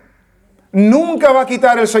siempre. Nunca va a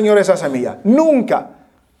quitar el Señor esa semilla, nunca.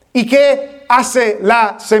 ¿Y qué hace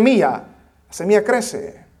la semilla? La semilla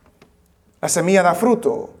crece, la semilla da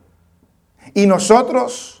fruto. Y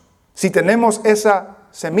nosotros, si tenemos esa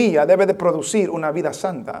semilla, debe de producir una vida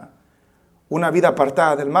santa, una vida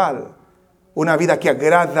apartada del mal, una vida que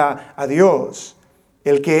agrada a Dios.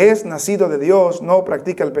 El que es nacido de Dios no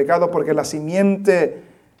practica el pecado porque la simiente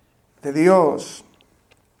de Dios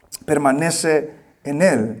permanece en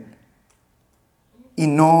él y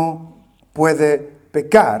no puede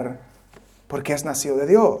pecar porque es nacido de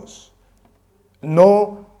Dios.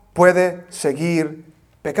 No puede seguir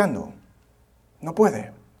pecando. No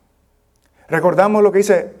puede. Recordamos lo que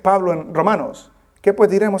dice Pablo en Romanos. ¿Qué pues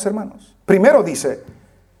diremos, hermanos? Primero dice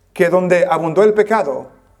que donde abundó el pecado,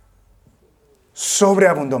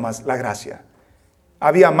 sobreabundó más la gracia.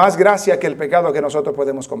 Había más gracia que el pecado que nosotros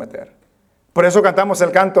podemos cometer. Por eso cantamos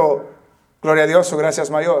el canto, gloria a Dios, su gracia es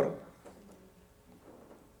mayor.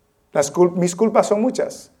 Mis culpas son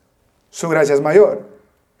muchas, su gracia es mayor.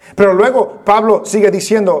 Pero luego Pablo sigue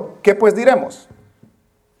diciendo, ¿qué pues diremos?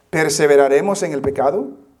 ¿Perseveraremos en el pecado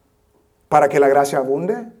para que la gracia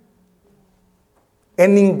abunde?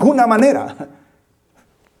 En ninguna manera.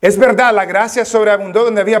 Es verdad, la gracia sobreabundó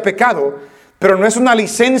donde había pecado, pero no es una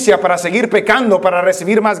licencia para seguir pecando, para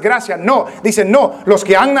recibir más gracia. No, dice no, los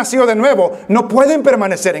que han nacido de nuevo no pueden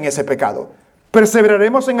permanecer en ese pecado.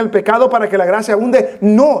 ¿Perseveraremos en el pecado para que la gracia abunde?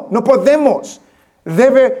 No, no podemos.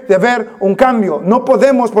 Debe de haber un cambio. No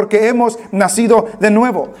podemos porque hemos nacido de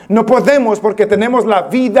nuevo. No podemos porque tenemos la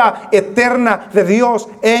vida eterna de Dios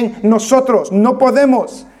en nosotros. No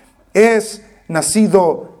podemos. Es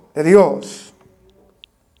nacido de Dios.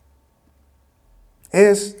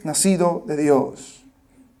 Es nacido de Dios.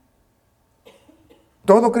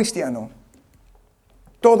 Todo cristiano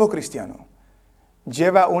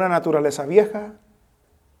lleva una naturaleza vieja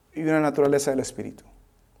y una naturaleza del Espíritu.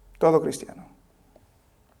 Todo cristiano.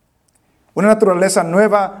 Una naturaleza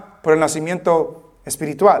nueva por el nacimiento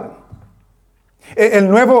espiritual. El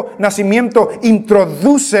nuevo nacimiento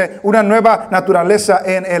introduce una nueva naturaleza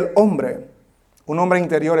en el hombre. Un hombre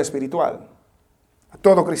interior espiritual.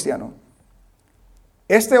 Todo cristiano.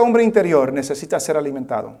 Este hombre interior necesita ser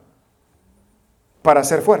alimentado para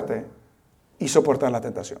ser fuerte y soportar la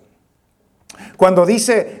tentación. Cuando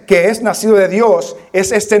dice que es nacido de Dios,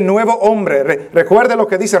 es este nuevo hombre. Recuerde lo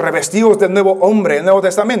que dice, revestidos del nuevo hombre, el Nuevo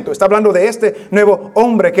Testamento. Está hablando de este nuevo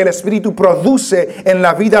hombre que el Espíritu produce en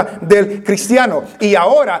la vida del cristiano. Y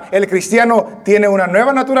ahora el cristiano tiene una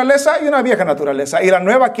nueva naturaleza y una vieja naturaleza. Y la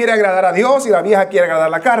nueva quiere agradar a Dios y la vieja quiere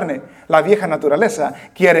agradar la carne. La vieja naturaleza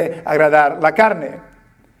quiere agradar la carne.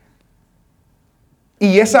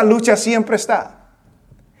 Y esa lucha siempre está.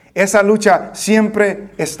 Esa lucha siempre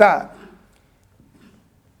está.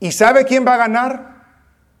 ¿Y sabe quién va a ganar?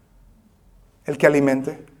 El que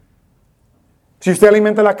alimente. Si usted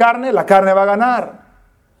alimenta la carne va a ganar.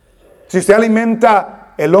 Si usted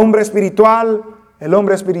alimenta el hombre espiritual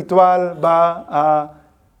va a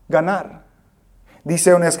ganar.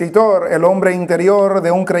 Dice un escritor, el hombre interior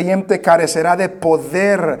de un creyente carecerá de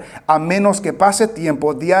poder a menos que pase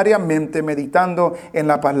tiempo diariamente meditando en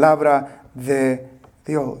la palabra de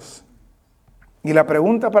Dios. Y la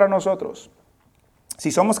pregunta para nosotros,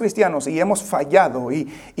 si somos cristianos y hemos fallado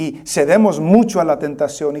y cedemos mucho a la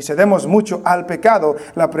tentación y cedemos mucho al pecado,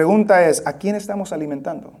 la pregunta es, ¿a quién estamos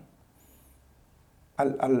alimentando?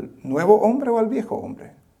 ¿Al nuevo hombre o al viejo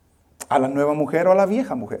hombre? ¿A la nueva mujer o a la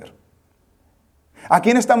vieja mujer? ¿A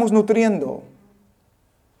quién estamos nutriendo?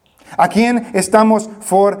 ¿A quién estamos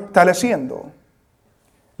fortaleciendo?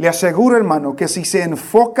 Le aseguro, hermano, que si se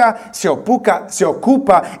enfoca, se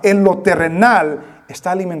ocupa en lo terrenal,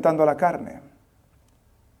 está alimentando a la carne.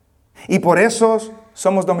 Y por eso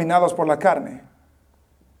somos dominados por la carne.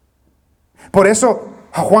 Por eso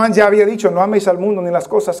Juan ya había dicho, no améis al mundo ni las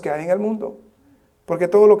cosas que hay en el mundo. Porque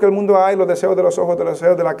todo lo que el mundo hay, los deseos de los ojos, los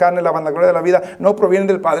deseos de la carne, la vanagloria de la vida, no provienen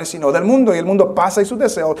del Padre, sino del mundo. Y el mundo pasa y sus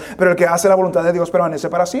deseos, pero el que hace la voluntad de Dios permanece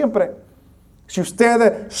para siempre. Si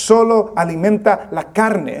usted solo alimenta la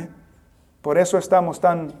carne, por eso estamos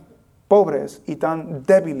tan pobres y tan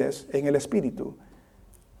débiles en el espíritu.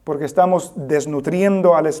 Porque estamos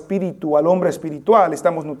desnutriendo al espíritu, al hombre espiritual,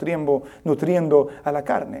 estamos nutriendo a la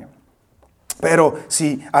carne. Pero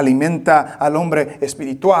si alimenta al hombre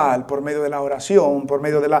espiritual por medio de la oración, por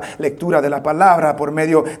medio de la lectura de la palabra, por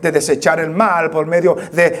medio de desechar el mal, por medio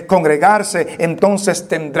de congregarse, entonces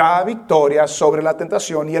tendrá victoria sobre la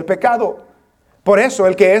tentación y el pecado. Por eso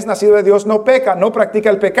el que es nacido de Dios no peca, no practica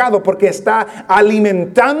el pecado, porque está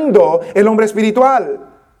alimentando el hombre espiritual.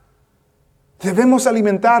 Debemos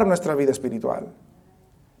alimentar nuestra vida espiritual.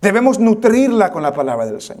 Debemos nutrirla con la palabra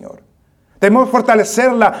del Señor. Debemos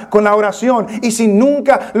fortalecerla con la oración. Y si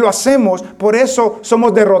nunca lo hacemos, por eso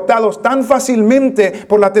somos derrotados tan fácilmente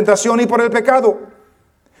por la tentación y por el pecado.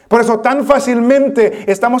 Por eso tan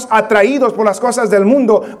fácilmente estamos atraídos por las cosas del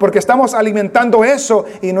mundo, porque estamos alimentando eso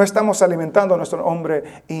y no estamos alimentando a nuestro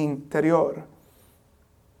hombre interior.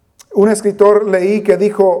 Un escritor leí que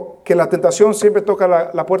dijo que la tentación siempre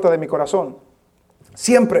toca la puerta de mi corazón.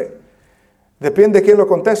 Siempre. Depende de quién lo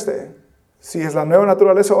conteste. Si es la nueva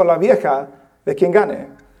naturaleza o la vieja, de quien gane.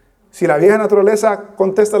 Si la vieja naturaleza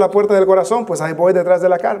contesta la puerta del corazón, pues ahí voy detrás de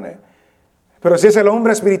la carne. Pero si es el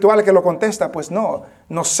hombre espiritual que lo contesta, pues no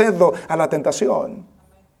cedo a la tentación.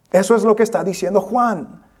 Eso es lo que está diciendo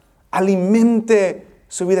Juan. Alimente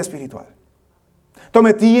su vida espiritual.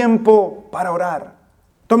 Tome tiempo para orar.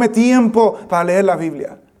 Tome tiempo para leer la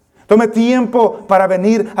Biblia. Tome tiempo para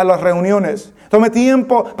venir a las reuniones. Tome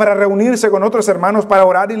tiempo para reunirse con otros hermanos para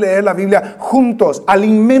orar y leer la Biblia juntos.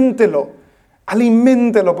 Aliméntelo.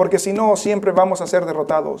 Aliméntelo, porque si no, siempre vamos a ser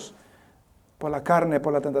derrotados por la carne,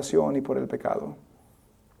 por la tentación y por el pecado.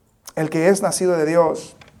 El que es nacido de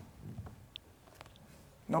Dios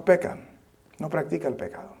no peca, no practica el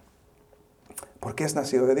pecado, porque es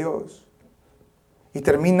nacido de Dios. Y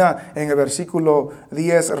termina en el versículo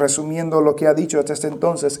 10 resumiendo lo que ha dicho hasta este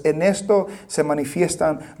entonces. En esto se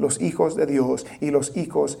manifiestan los hijos de Dios y los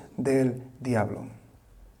hijos del diablo.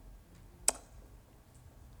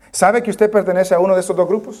 ¿Sabe que usted pertenece a uno de estos dos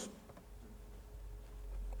grupos?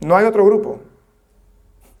 No hay otro grupo.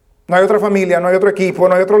 No hay otra familia, no hay otro equipo,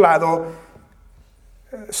 no hay otro lado.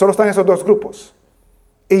 Solo están esos dos grupos.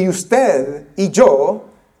 Y usted y yo,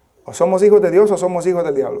 o somos hijos de Dios o somos hijos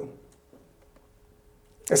del diablo.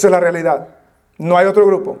 Esa es la realidad. No hay otro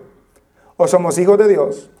grupo. O somos hijos de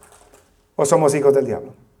Dios o somos hijos del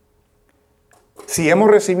diablo. Si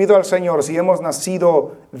hemos recibido al Señor, si hemos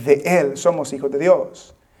nacido de Él, somos hijos de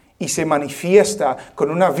Dios. Y se manifiesta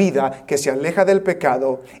con una vida que se aleja del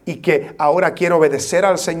pecado y que ahora quiere obedecer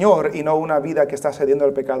al Señor y no una vida que está cediendo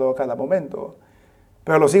al pecado a cada momento.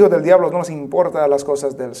 Pero a los hijos del diablo no les importan las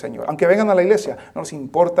cosas del Señor. Aunque vengan a la iglesia, no les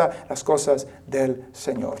importan las cosas del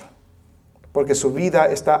Señor. Porque su vida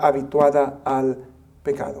está habituada al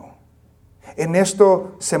pecado. En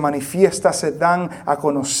esto se manifiesta, se dan a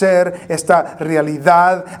conocer esta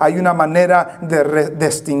realidad. Hay una manera de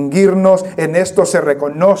distinguirnos. En esto se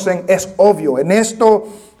reconocen, es obvio. En esto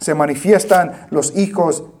se manifiestan los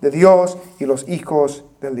hijos de Dios y los hijos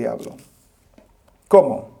del diablo.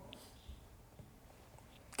 ¿Cómo?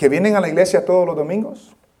 ¿Que vienen a la iglesia todos los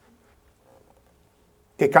domingos?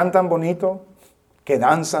 ¿Que cantan bonito? ¿Que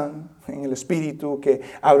danzan en el espíritu? ¿Que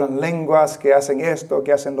hablan lenguas? ¿Que hacen esto?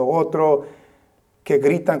 ¿Que hacen lo otro? ¿Que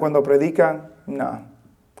gritan cuando predican? No.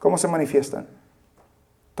 ¿Cómo se manifiestan?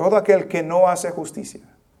 Todo aquel que no hace justicia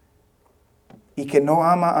y que no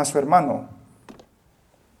ama a su hermano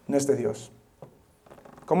no es de Dios.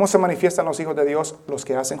 ¿Cómo se manifiestan los hijos de Dios? Los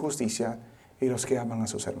que hacen justicia y los que aman a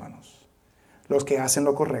sus hermanos. Los que hacen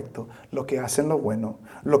lo correcto, los que hacen lo bueno,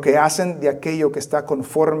 lo que hacen de aquello que está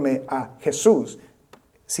conforme a Jesús.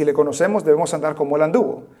 Si le conocemos, debemos andar como Él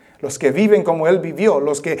anduvo. Los que viven como Él vivió,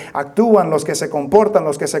 los que actúan, los que se comportan,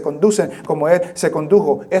 los que se conducen como Él se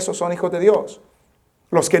condujo, esos son hijos de Dios.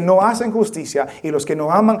 Los que no hacen justicia y los que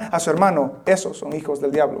no aman a su hermano, esos son hijos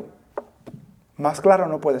del diablo. Más claro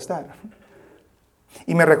no puede estar.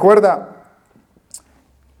 Y me recuerda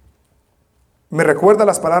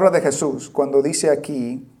las palabras de Jesús cuando dice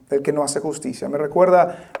aquí, el que no hace justicia. Me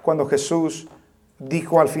recuerda cuando Jesús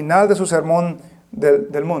dijo al final de su sermón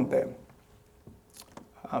del monte,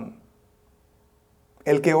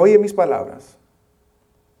 el que oye mis palabras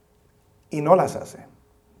y no las hace,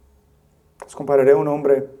 os compararé a un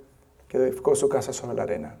hombre que edificó su casa sobre la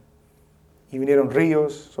arena. Y vinieron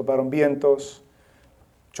ríos, soplaron vientos,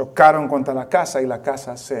 chocaron contra la casa y la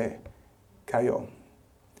casa se cayó.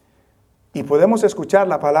 Y podemos escuchar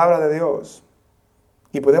la palabra de Dios.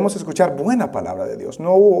 Y podemos escuchar buena palabra de Dios.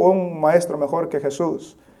 No hubo un maestro mejor que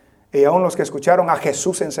Jesús. Y aún los que escucharon a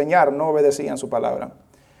Jesús enseñar no obedecían su palabra.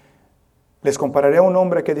 Les compararé a un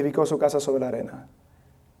hombre que edificó su casa sobre la arena.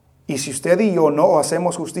 Y si usted y yo no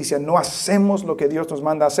hacemos justicia, no hacemos lo que Dios nos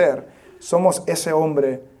manda hacer, somos ese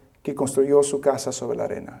hombre que construyó su casa sobre la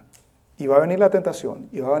arena. Y va a venir la tentación,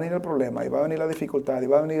 y va a venir el problema, y va a venir la dificultad, y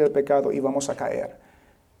va a venir el pecado, y vamos a caer.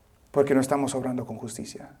 Porque no estamos obrando con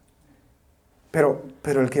justicia. Pero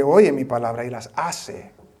el que oye mi palabra y las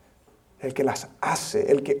hace, el que las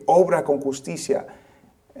hace, el que obra con justicia,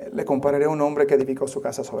 le compararé a un hombre que edificó su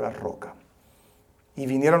casa sobre la roca. Y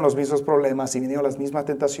vinieron los mismos problemas, y vinieron las mismas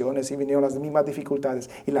tentaciones, y vinieron las mismas dificultades,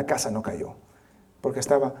 y la casa no cayó, porque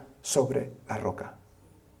estaba sobre la roca.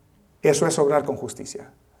 Eso es obrar con justicia.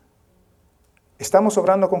 Estamos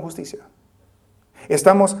obrando con justicia.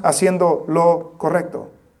 Estamos haciendo lo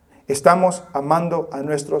correcto. Estamos amando a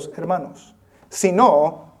nuestros hermanos. Si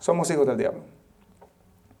no, somos hijos del diablo.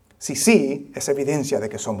 Si sí, es evidencia de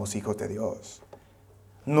que somos hijos de Dios.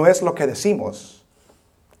 No es lo que decimos,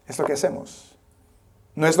 es lo que hacemos.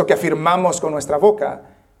 No es lo que afirmamos con nuestra boca,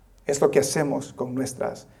 es lo que hacemos con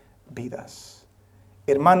nuestras vidas.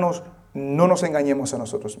 Hermanos, no nos engañemos a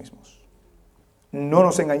nosotros mismos. No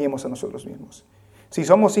nos engañemos a nosotros mismos. Si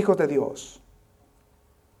somos hijos de Dios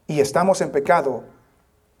y estamos en pecado,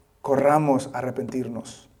 corramos a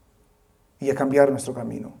arrepentirnos y a cambiar nuestro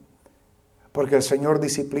camino. Porque el Señor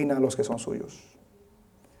disciplina a los que son suyos.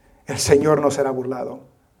 El Señor no será burlado.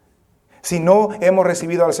 Si no hemos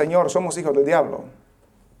recibido al Señor, somos hijos del diablo.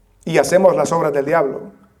 Y hacemos las obras del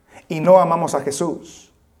diablo. Y no amamos a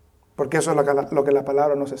Jesús. Porque eso es lo que la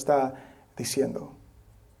palabra nos está diciendo.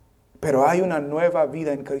 Pero hay una nueva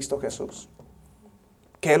vida en Cristo Jesús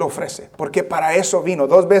que Él ofrece, porque para eso vino.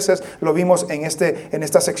 2 veces lo vimos en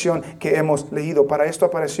esta sección que hemos leído. Para esto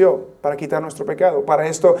apareció, para quitar nuestro pecado. Para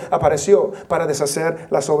esto apareció, para deshacer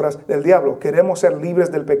las obras del diablo. Queremos ser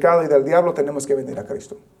libres del pecado y del diablo, tenemos que venir a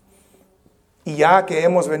Cristo. Y ya que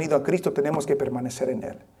hemos venido a Cristo, tenemos que permanecer en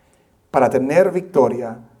Él, para tener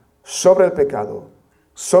victoria sobre el pecado,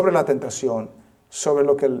 sobre la tentación, sobre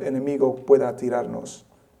lo que el enemigo pueda tirarnos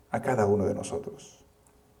a cada uno de nosotros.